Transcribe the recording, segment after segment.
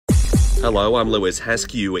Hello, I'm Lewis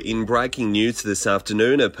Haskew. In breaking news this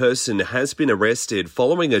afternoon, a person has been arrested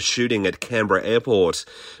following a shooting at Canberra Airport.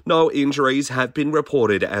 No injuries have been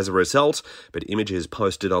reported as a result, but images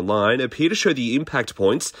posted online appear to show the impact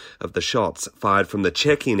points of the shots fired from the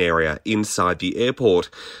check-in area inside the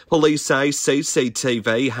airport. Police say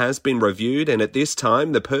CCTV has been reviewed, and at this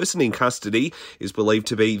time, the person in custody is believed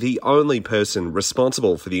to be the only person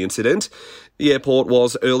responsible for the incident. The airport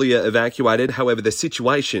was earlier evacuated, however, the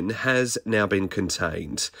situation has now been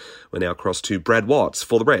contained. We're now across to Brad Watts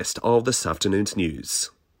for the rest of this afternoon's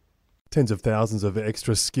news. Tens of thousands of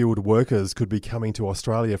extra skilled workers could be coming to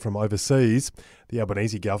Australia from overseas. The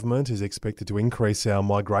Albanese government is expected to increase our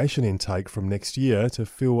migration intake from next year to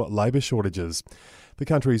fill labour shortages. The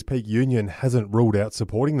country's peak union hasn't ruled out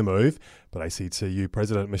supporting the move, but ACTU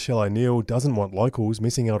President Michelle O'Neill doesn't want locals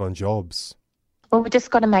missing out on jobs. Well, we've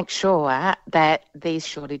just got to make sure that these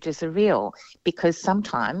shortages are real, because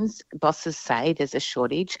sometimes bosses say there's a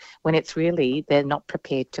shortage when it's really they're not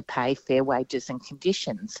prepared to pay fair wages and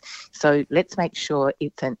conditions. So let's make sure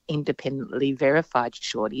it's an independently verified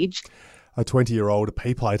shortage. A 20-year-old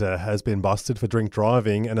P-plater has been busted for drink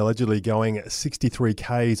driving and allegedly going 63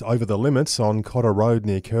 k's over the limits on Cotter Road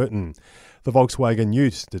near Curtin. The Volkswagen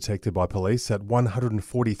Ute detected by police at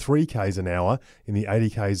 143 k's an hour in the 80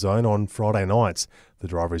 k zone on Friday night. The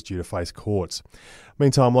driver is due to face court.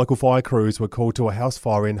 Meantime, local fire crews were called to a house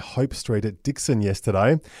fire in Hope Street at Dixon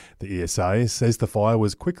yesterday. The ESA says the fire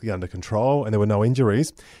was quickly under control and there were no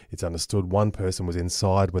injuries. It's understood one person was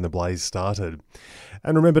inside when the blaze started.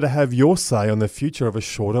 And remember to have your say on the future of a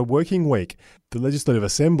shorter working week. The Legislative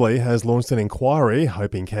Assembly has launched an inquiry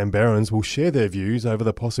hoping Canberrans will share their views over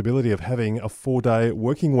the possibility of having a 4-day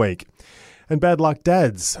working week. And bad luck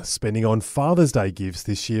dads, spending on Father's Day gifts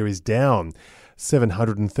this year is down.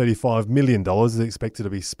 $735 million is expected to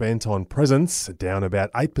be spent on presents, down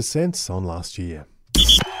about 8% on last year.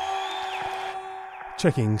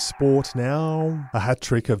 Checking sport now. A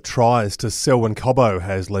hat-trick of tries to Selwyn Cobbo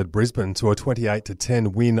has led Brisbane to a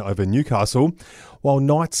 28-10 win over Newcastle, while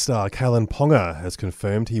Knights star Kalen Ponga has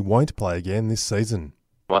confirmed he won't play again this season.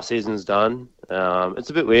 My season's done. It's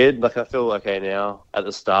a bit weird. I feel okay now. At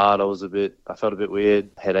the start, I felt a bit weird,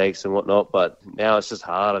 headaches and whatnot. But now it's just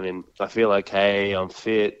hard. I feel okay. I'm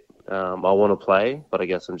fit. I want to play, but I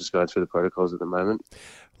guess I'm just going through the protocols at the moment.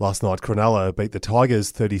 Last night, Cronulla beat the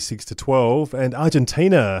Tigers 36-12, and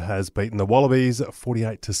Argentina has beaten the Wallabies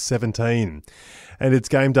 48-17. And it's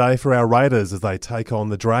game day for our Raiders as they take on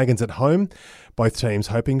the Dragons at home. Both teams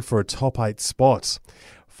hoping for a top 8 spot.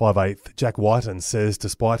 5'8" Jack Whiten says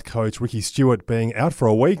despite coach Ricky Stewart being out for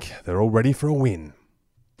a week, they're all ready for a win.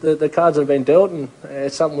 The cards have been dealt, and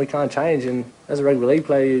it's something we can't change. And as a rugby league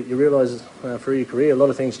player, you realise through your career a lot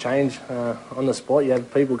of things change on the spot. You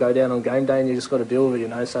have people go down on game day and you just got to deal with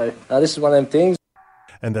it, So this is one of them things.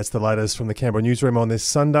 And that's the latest from the Canberra newsroom on this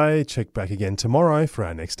Sunday. Check back again tomorrow for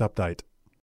our next update.